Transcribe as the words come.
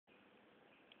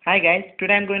Hi guys,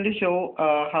 today I'm going to show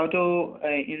how to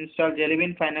install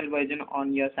Jellybean final version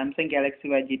on your Samsung Galaxy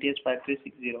Y GTS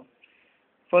 5360.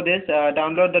 For this,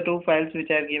 download the two files which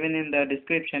are given in the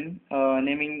description,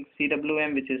 naming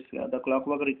CWM, which is the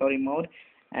clockwork recovery mode,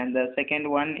 and the second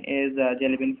one is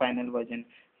Jellybean final version.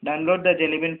 Download the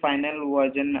Jellybean final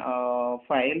version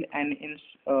file and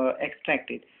extract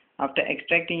it. After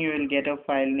extracting, you will get a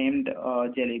file named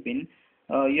Jellybean.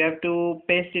 You have to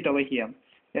paste it over here.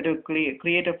 You have to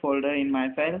create a folder in my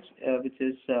files, which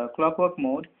is clockwork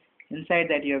mode. Inside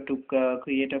that, you have to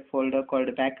create a folder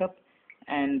called backup,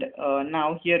 and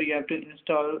now here you have to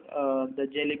install the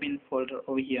Jellybean folder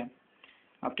over here.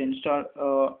 After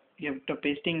install, you have to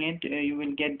pasting it, you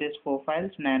will get these four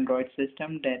files: Android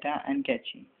system, data, and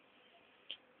cache.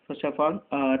 First of all,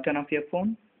 turn off your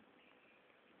phone.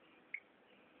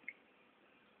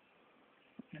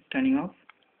 Turning off.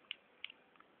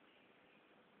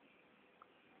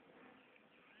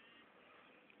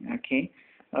 Okay.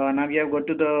 Now you have go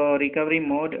to the recovery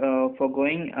mode. For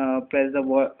going, press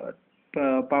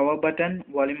the power button,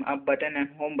 volume up button, and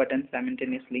home button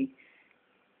simultaneously.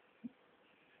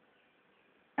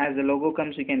 As the logo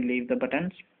comes, you can leave the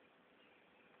buttons.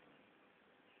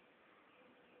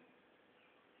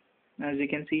 As you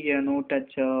can see here, no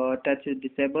touch. Touch is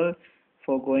disabled.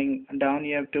 For going down,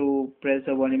 you have to press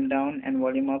the volume down and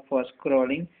volume up for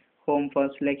scrolling. Home for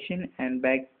selection, and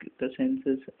back the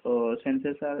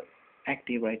sensors are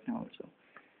active right now also.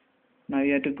 Now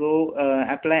you have to go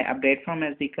apply update from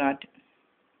SD card.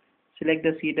 Select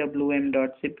the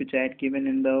cwm.zip which I had given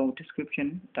in the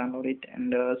description. Download it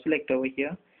and select over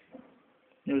here.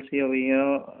 You'll see over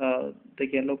here the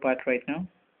yellow part right now.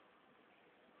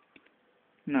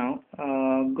 Now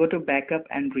go to backup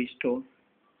and restore,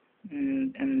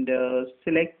 and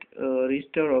select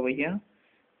restore over here.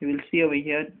 You will see over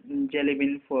here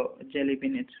Jellybean. For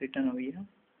Jellybean, it's written over here.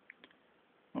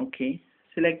 Okay,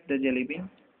 select the Jellybean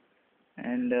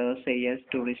and say yes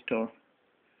to restore.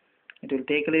 It will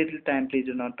take a little time, please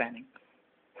do not panic.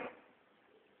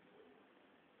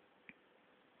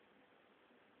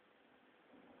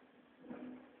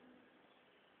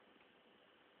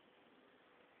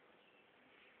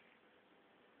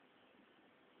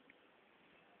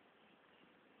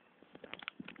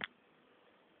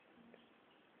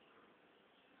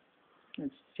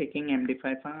 It's checking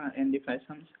MD5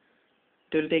 sums.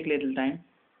 It will take little time.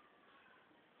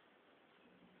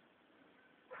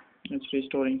 It's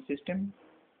restoring system.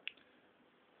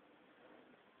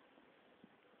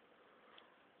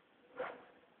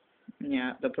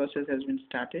 Yeah, the process has been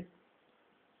started.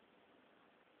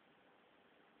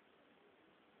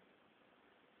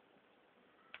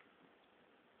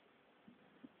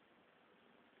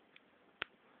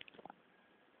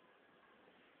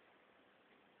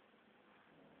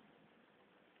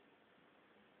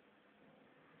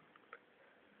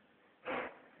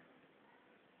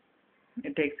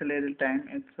 It takes a little time.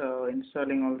 It's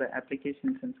installing all the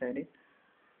applications inside it.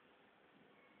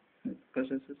 The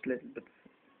process is a little bit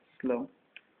slow.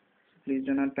 So please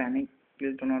do not panic.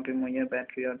 Please do not remove your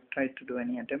battery or try to do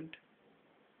any attempt.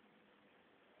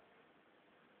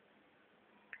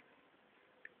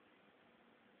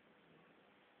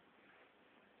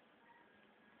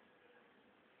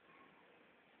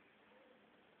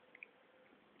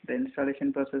 The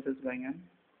installation process is going on.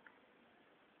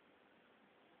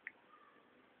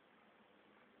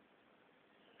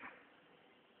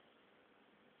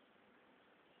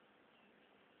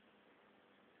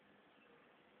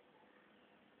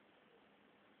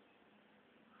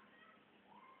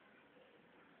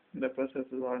 The process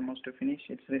is almost to finish.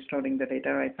 It's restoring the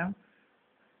data right now.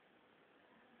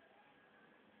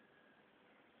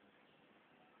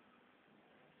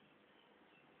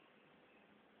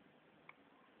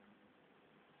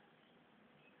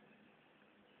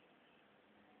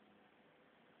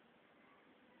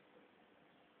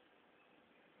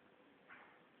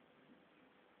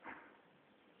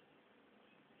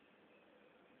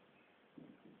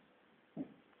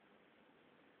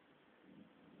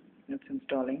 It's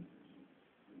installing.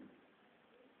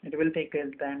 It will take a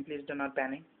little time. Please do not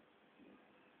panic.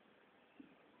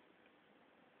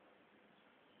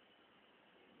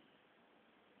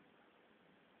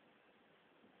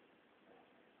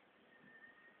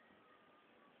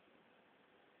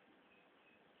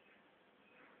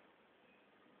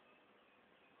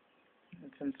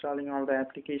 It's installing all the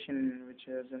application which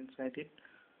is inside it.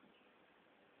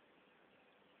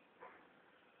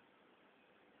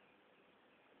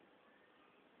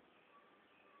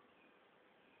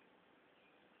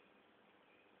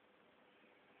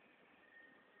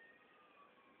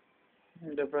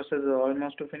 The process is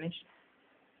almost to finish.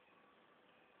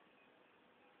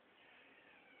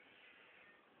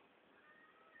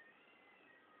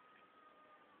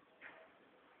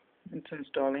 It's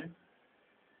installing.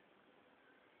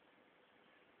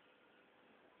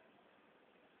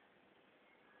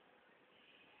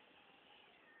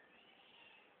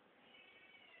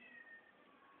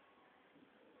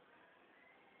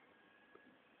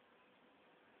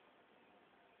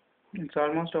 It's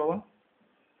almost over.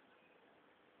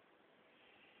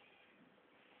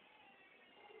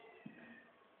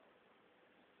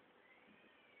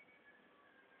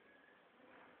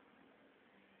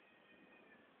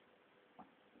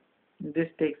 This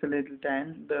takes a little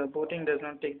time. The booting does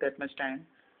not take that much time,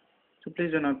 so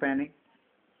please do not panic.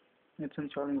 It's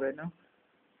installing right now.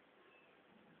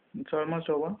 It's almost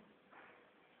over.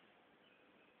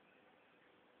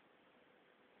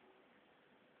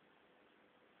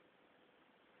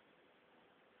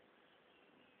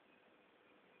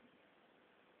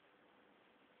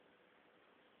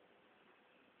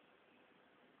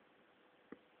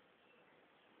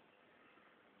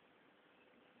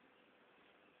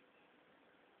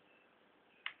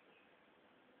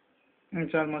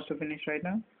 It's almost finished right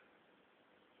now.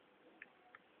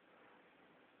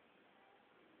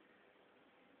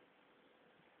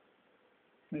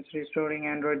 It's restoring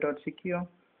Android.secure,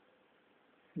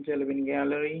 Jellybean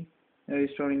gallery,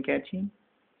 restoring caching.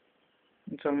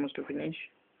 It's almost to finish.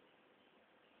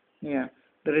 Yeah,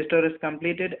 the restore is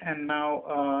completed, and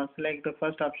now select the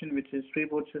first option, which is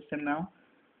reboot system. Now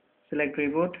select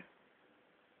reboot.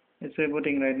 It's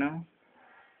rebooting right now.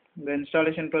 The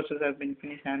installation process has been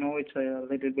finished. I know it's a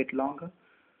little bit longer.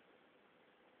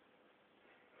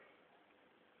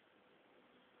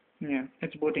 Yeah,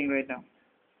 it's booting right now.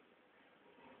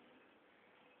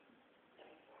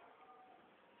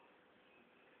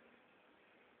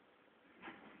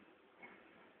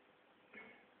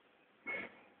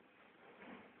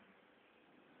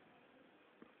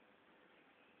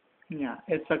 Yeah,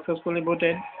 it's successfully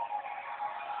booted.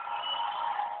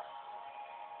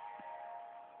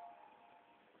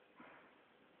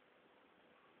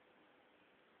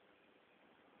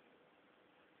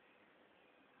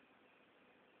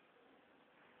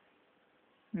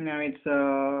 Now it's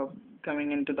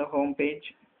coming into the home page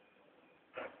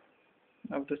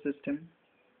of the system.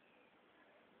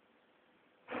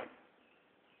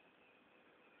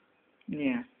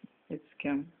 Yeah, it's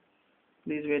come.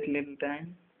 Please wait a little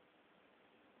time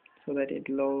so that it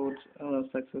loads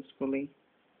successfully.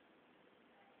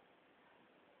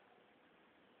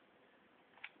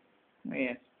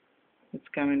 Yes, it's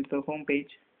come into the home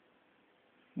page.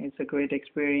 It's a great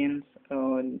experience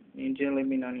in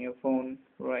Jellybean on your phone,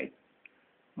 right,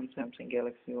 on Samsung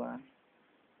Galaxy Y.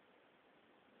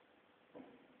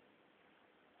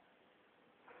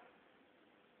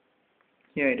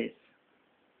 Here it is.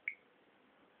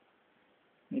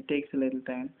 It takes a little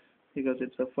time because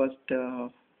it's the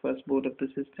first boot of the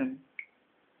system.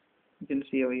 You can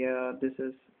see over here, this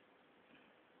is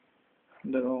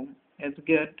the ROM. It's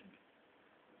good.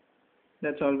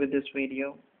 That's all with this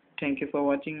video. Thank you for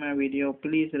watching my video.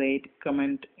 Please rate,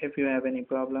 comment if you have any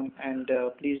problem, and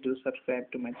please do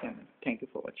subscribe to my channel. Thank you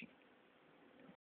for watching.